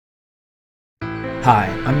Hi,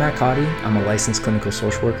 I'm Matt Cotty. I'm a licensed clinical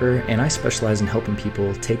social worker, and I specialize in helping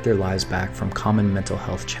people take their lives back from common mental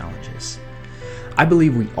health challenges. I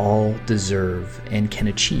believe we all deserve and can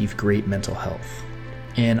achieve great mental health.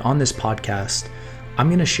 And on this podcast, I'm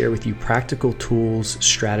going to share with you practical tools,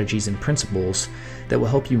 strategies, and principles that will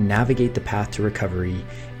help you navigate the path to recovery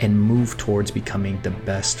and move towards becoming the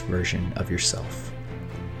best version of yourself.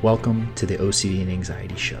 Welcome to the OCD and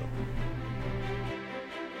Anxiety Show.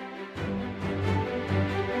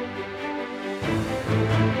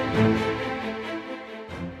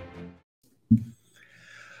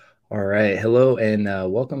 All right. Hello, and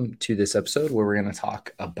welcome to this episode where we're going to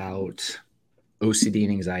talk about OCD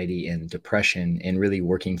and anxiety and depression and really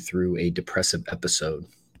working through a depressive episode.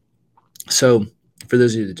 So for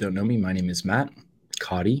those of you that don't know me, my name is Matt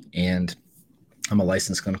Cotty, and I'm a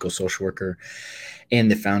licensed clinical social worker and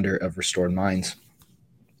the founder of Restored Minds.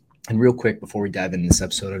 And real quick, before we dive into this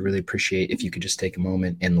episode, I'd really appreciate if you could just take a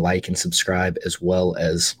moment and like and subscribe, as well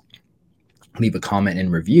as leave a comment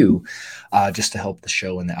and review, just to help the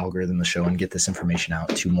show and the algorithm of the show and get this information out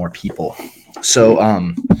to more people. So,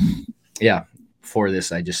 for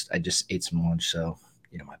this, I just ate some lunch. So,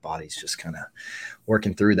 my body's just kind of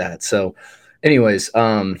working through that. So anyways,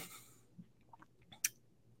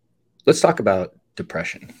 let's talk about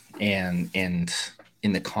depression and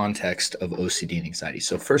in the context of OCD and anxiety.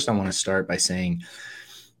 So first, I want to start by saying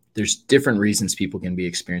there's different reasons people can be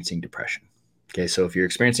experiencing depression. Okay, so if you're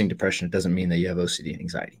experiencing depression, it doesn't mean that you have OCD and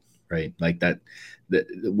anxiety, right? Like that.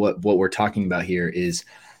 What we're talking about here is,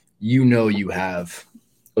 you have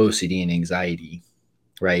OCD and anxiety,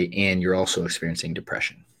 right? And you're also experiencing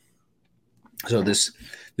depression. So this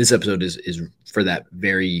episode is for that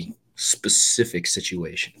very specific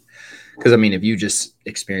situation. Because if you just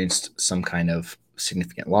experienced some kind of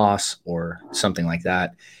significant loss or something like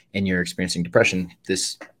that, and you're experiencing depression,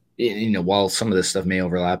 while some of this stuff may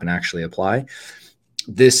overlap and actually apply,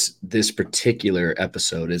 this particular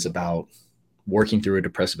episode is about working through a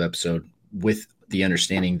depressive episode with the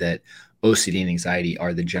understanding that OCD and anxiety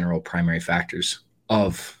are the general primary factors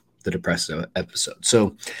of the depressive episode.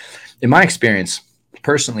 So in my experience,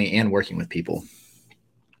 personally and working with people,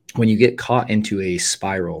 when you get caught into a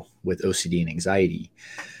spiral with OCD and anxiety,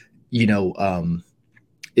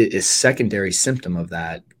 a secondary symptom of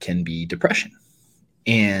that can be depression.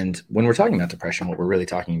 And when we're talking about depression, what we're really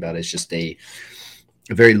talking about is just a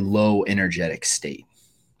very low energetic state.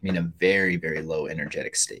 A very, very low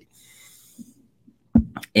energetic state.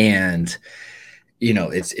 And,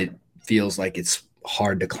 it feels like it's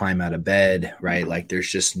hard to climb out of bed, right? Like there's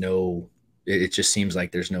just it just seems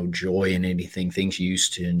like there's no joy in anything. Things you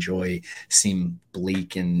used to enjoy seem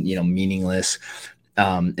bleak and, meaningless.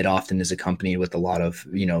 It often is accompanied with a lot of,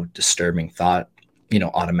 disturbing thought,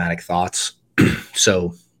 automatic thoughts.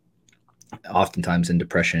 So oftentimes in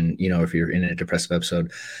depression, if you're in a depressive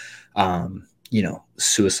episode,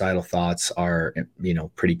 suicidal thoughts are,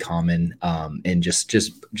 pretty common, and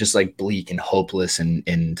just like bleak and hopeless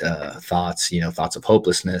and thoughts, thoughts of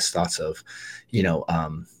hopelessness, thoughts of,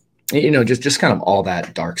 just kind of all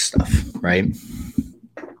that dark stuff. Right.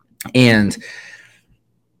 And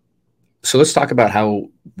so let's talk about how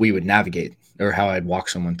we would navigate, or how I'd walk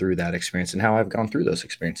someone through that experience and how I've gone through those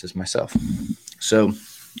experiences myself. So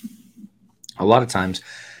a lot of times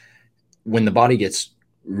when the body gets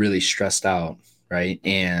really stressed out, right,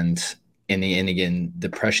 and again,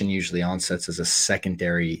 depression usually onsets as a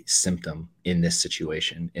secondary symptom in this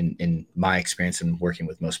situation, in my experience and working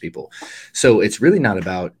with most people. So it's really not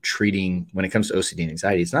about treating, when it comes to OCD and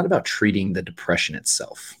anxiety, it's not about treating the depression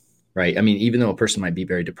itself, right? Even though a person might be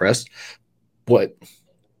very depressed, what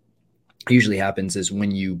usually happens is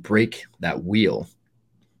when you break that wheel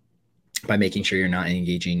by making sure you're not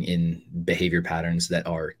engaging in behavior patterns that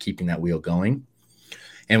are keeping that wheel going.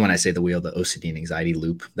 And when I say the wheel, the OCD and anxiety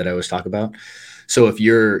loop that I always talk about. So if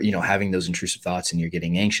you're, having those intrusive thoughts and you're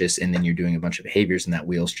getting anxious, and then you're doing a bunch of behaviors and that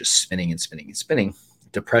wheel's just spinning and spinning and spinning,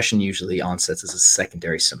 depression usually onsets as a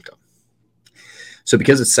secondary symptom. So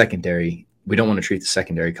because it's secondary, we don't want to treat the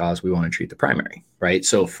secondary cause. We want to treat the primary, right?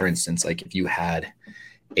 So for instance, like if you had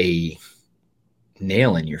a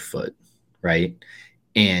nail in your foot, right,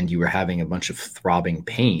 and you were having a bunch of throbbing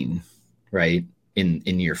pain, right, in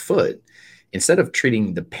your foot, instead of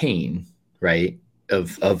treating the pain, right,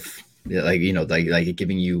 of like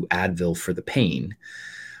giving you Advil for the pain,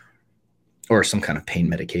 or some kind of pain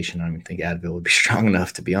medication. I don't even think Advil would be strong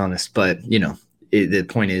enough, to be honest. But, the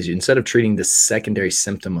point is, instead of treating the secondary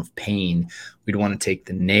symptom of pain, we'd want to take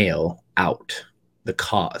the nail out, the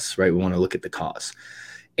cause, right? We want to look at the cause.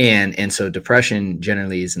 And so depression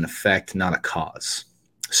generally is an effect, not a cause.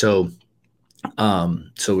 So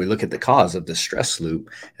So we look at the cause of the stress loop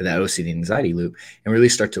and that OCD anxiety loop and really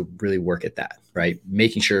start to really work at that, right?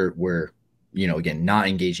 Making sure we're, again, not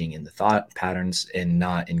engaging in the thought patterns and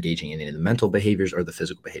not engaging in any of the mental behaviors or the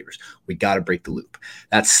physical behaviors. We got to break the loop.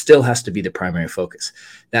 That still has to be the primary focus.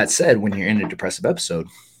 That said, when you're in a depressive episode,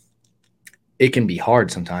 it can be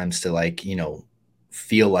hard sometimes to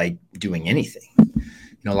feel like doing anything.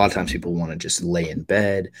 A lot of times people want to just lay in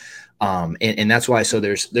bed. And that's why, so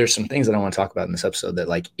there's some things that I want to talk about in this episode that,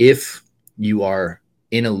 like, if you are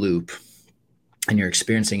in a loop and you're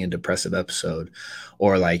experiencing a depressive episode,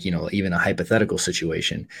 or like, even a hypothetical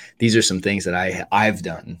situation, these are some things that I've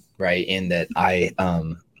done, right? And that I,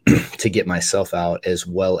 to get myself out, as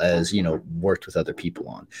well as, worked with other people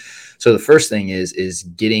on. So the first thing is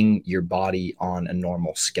getting your body on a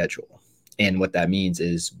normal schedule. And what that means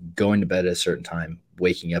is going to bed at a certain time,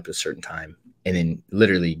 waking up at a certain time, and then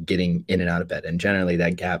literally getting in and out of bed. And generally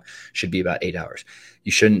that gap should be about 8 hours.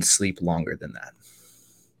 You shouldn't sleep longer than that.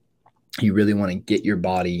 You really want to get your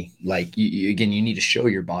body, like, again, you need to show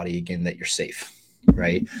your body again that you're safe,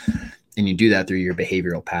 right? And you do that through your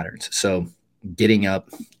behavioral patterns. So getting up,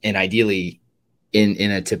 and ideally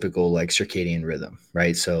in a typical like circadian rhythm,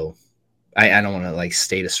 right? So I don't want to like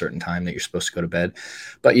state a certain time that you're supposed to go to bed,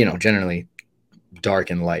 but generally dark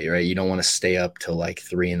and light, right? You don't want to stay up till like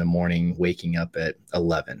 3 a.m, waking up at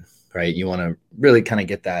 11, right? You want to really kind of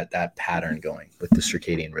get that pattern going with the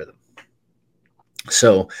circadian rhythm.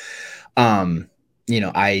 So, I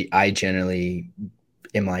generally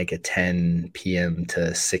am like a 10 p.m.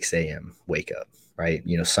 to 6 a.m. wake up, right?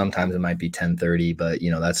 Sometimes it might be 10:30, but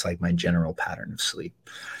that's like my general pattern of sleep.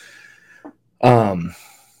 And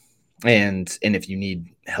if you need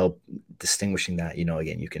help distinguishing that,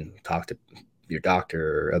 again, you can talk to your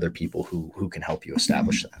doctor or other people who can help you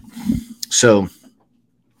establish that. So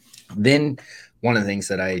then one of the things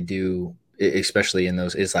that I do, especially in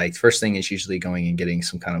those, is like, first thing is usually going and getting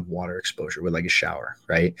some kind of water exposure with like a shower,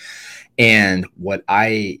 right? And what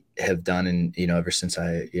I have done, and ever since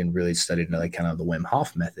I really studied like kind of the Wim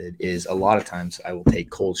Hof method, is a lot of times I will take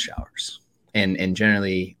cold showers. And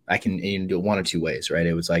generally I can do it one of two ways, right?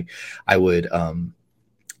 It was like I would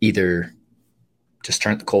either just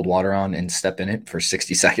turn the cold water on and step in it for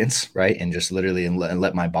 60 seconds, right? And just literally and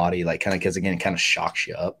let my body, like, kind of, because again, it kind of shocks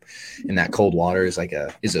you up. And that cold water is like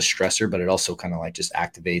a stressor, but it also kind of like just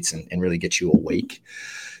activates and really gets you awake.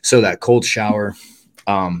 So that cold shower,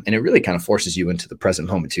 and it really kind of forces you into the present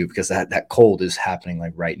moment too, because that cold is happening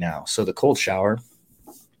like right now. So the cold shower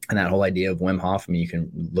and that whole idea of Wim Hof, I mean, you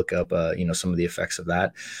can look up, some of the effects of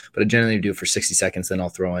that, but I generally do it for 60 seconds. Then I'll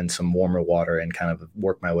throw in some warmer water and kind of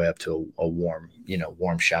work my way up to a warm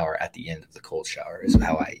shower at the end of the cold shower is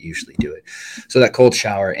how I usually do it. So that cold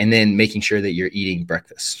shower, and then making sure that you're eating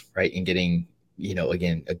breakfast, right? And getting,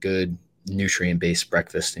 again, a good nutrient-based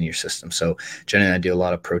breakfast in your system. So generally I do a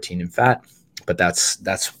lot of protein and fat, but that's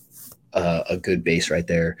a good base right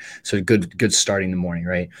there. So good starting the morning,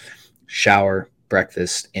 right? Shower,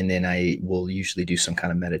 breakfast, and then I will usually do some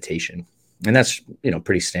kind of meditation, and that's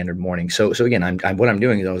pretty standard morning. So again, I'm what I'm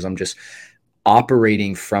doing though is I'm just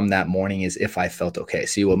operating from that morning as if I felt okay.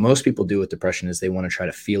 See, what most people do with depression is they want to try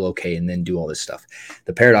to feel okay and then do all this stuff.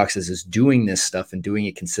 The paradox is doing this stuff and doing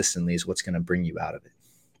it consistently is what's going to bring you out of it.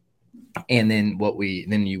 And then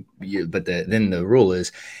then the rule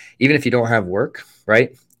is, even if you don't have work,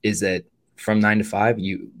 right, is that from 9 to 5,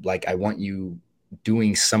 I want you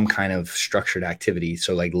doing some kind of structured activity.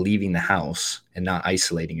 So like leaving the house and not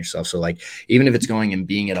isolating yourself. So like, even if it's going and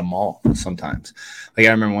being at a mall sometimes, like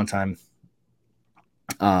I remember one time,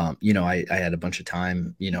 I had a bunch of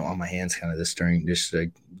time, on my hands kind of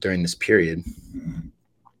during this period.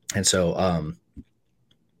 And so,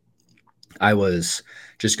 I was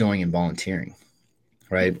just going and volunteering,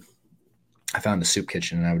 right? I found a soup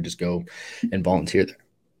kitchen and I would just go and volunteer there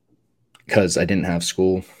because I didn't have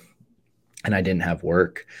school and I didn't have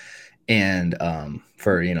work. And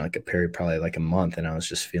for like a period, probably like a month, and I was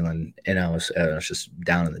just feeling, and I was just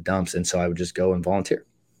down in the dumps. And so I would just go and volunteer,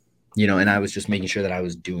 and I was just making sure that I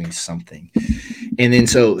was doing something. And then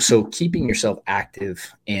so keeping yourself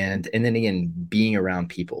active, and then again being around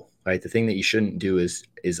people, right? The thing that you shouldn't do is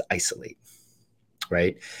isolate,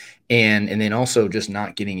 right? And then also just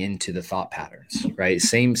not getting into the thought patterns, right?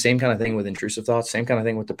 Same kind of thing with intrusive thoughts, same kind of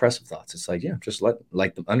thing with depressive thoughts. It's like, yeah, just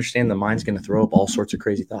understand the mind's going to throw up all sorts of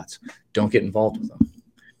crazy thoughts. Don't get involved with them,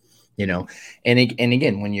 and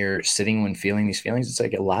again, when you're sitting, when feeling these feelings, it's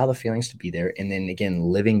like, allow the feelings to be there. And then again,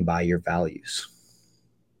 living by your values.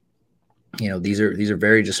 These are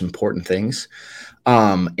very just important things.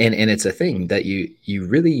 And it's a thing that you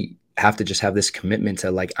really have to just have this commitment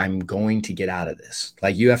to like, I'm going to get out of this.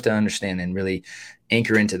 Like you have to understand and really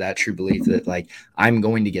anchor into that true belief that like, I'm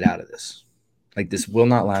going to get out of this. Like this will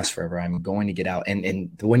not last forever. I'm going to get out. And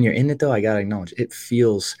when you're in it though, I got to acknowledge it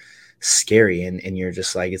feels scary. And you're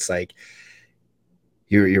just like, it's like,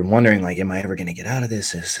 you're wondering like, am I ever going to get out of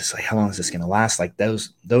this? Is this like, how long is this going to last? Like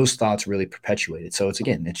those thoughts really perpetuate it. So it's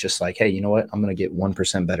just like, hey, you know what? I'm going to get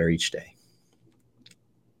 1% better each day.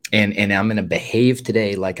 And I'm going to behave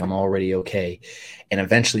today like I'm already okay. And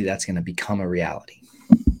eventually that's going to become a reality.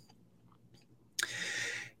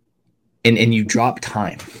 And you drop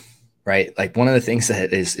time, right? Like one of the things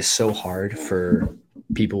that is so hard for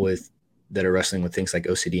people that are wrestling with things like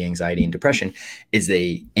OCD, anxiety, and depression is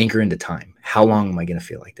they anchor into time. How long am I going to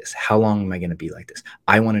feel like this? How long am I going to be like this?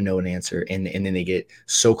 I want to know an answer. And then they get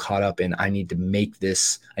so caught up in, I need to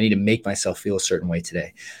make myself feel a certain way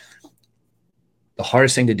today. The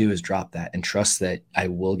hardest thing to do is drop that and trust that I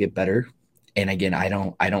will get better. And again, I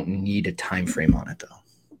don't need a time frame on it though.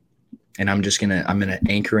 And I'm going to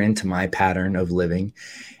anchor into my pattern of living.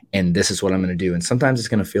 And this is what I'm going to do. And sometimes it's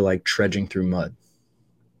going to feel like trudging through mud.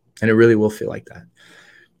 And it really will feel like that.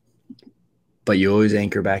 But you always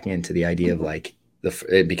anchor back into the idea of like,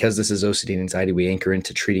 because this is OCD and anxiety, we anchor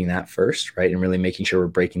into treating that first, right? And really making sure we're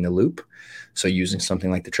breaking the loop. So using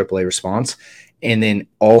something like the AAA response. And then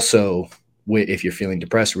also, if you're feeling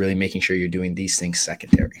depressed, really making sure you're doing these things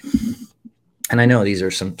secondary. And I know these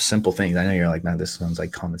are some simple things. I know you're like, man, this sounds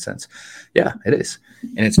like common sense. Yeah, it is.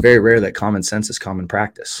 And it's very rare that common sense is common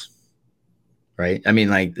practice, right? I mean,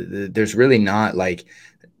 like there's really not like,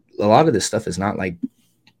 a lot of this stuff is not like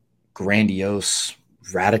grandiose,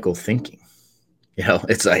 radical thinking. You know,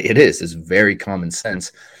 it's like, it's very common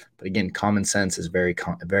sense. But again, common sense is very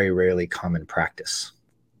rarely common practice.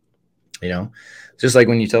 You know, just like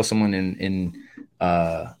when you tell someone in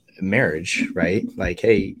marriage, right? Like,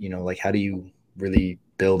 hey, you know, like, how do you really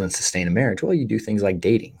build and sustain a marriage? Well, you do things like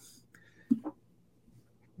dating.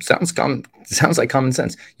 Sounds like common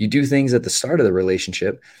sense. You do things at the start of the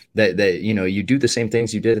relationship that you know, you do the same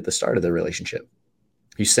things you did at the start of the relationship.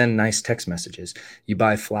 You send nice text messages, you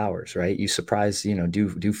buy flowers, right? You surprise, you know,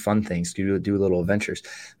 do fun things, do little adventures. The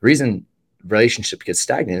reason relationship gets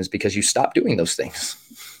stagnant is because you stop doing those things.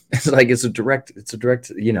 It's like, it's a direct,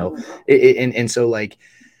 you know, and so like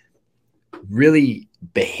really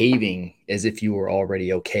behaving as if you were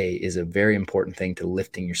already okay is a very important thing to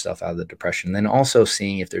lifting yourself out of the depression. And then also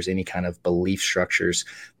seeing if there's any kind of belief structures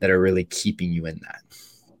that are really keeping you in that,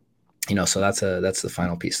 you know. So that's the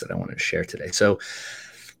final piece that I wanted to share today. So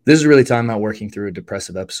this is really talking about working through a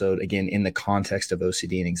depressive episode, again, in the context of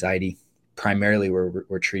OCD and anxiety. Primarily,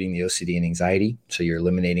 we're treating the OCD and anxiety. So you're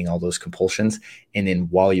eliminating all those compulsions. And then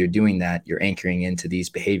while you're doing that, you're anchoring into these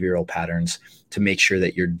behavioral patterns to make sure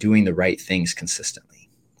that you're doing the right things consistently,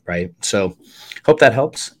 right? So hope that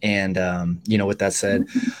helps. And, you know, with that said,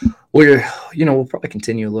 we'll probably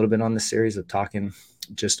continue a little bit on this series of talking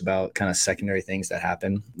just about kind of secondary things that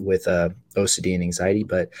happen with OCD and anxiety.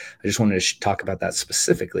 But I just wanted to talk about that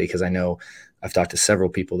specifically because I know I've talked to several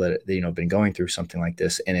people that, you know, been going through something like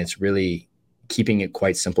this, and it's really keeping it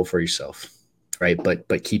quite simple for yourself, right?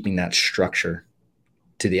 But keeping that structure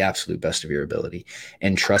to the absolute best of your ability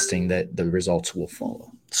and trusting that the results will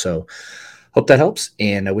follow. So hope that helps.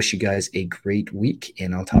 And I wish you guys a great week,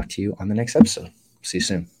 and I'll talk to you on the next episode. See you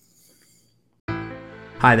soon.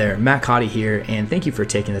 Hi there, Matt Cotty here, and thank you for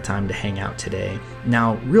taking the time to hang out today.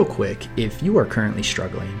 Now, real quick, if you are currently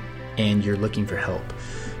struggling and you're looking for help,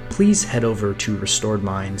 please head over to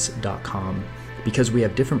restoredminds.com because we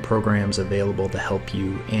have different programs available to help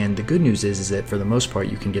you. And the good news is that for the most part,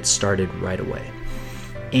 you can get started right away.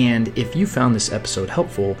 And if you found this episode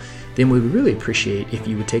helpful, then we would really appreciate if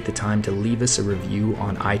you would take the time to leave us a review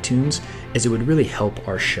on iTunes, as it would really help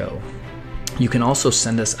our show. You can also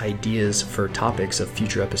send us ideas for topics of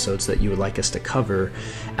future episodes that you would like us to cover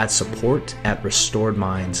at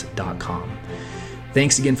support@restoredminds.com.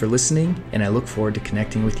 Thanks again for listening, and I look forward to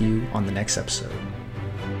connecting with you on the next episode.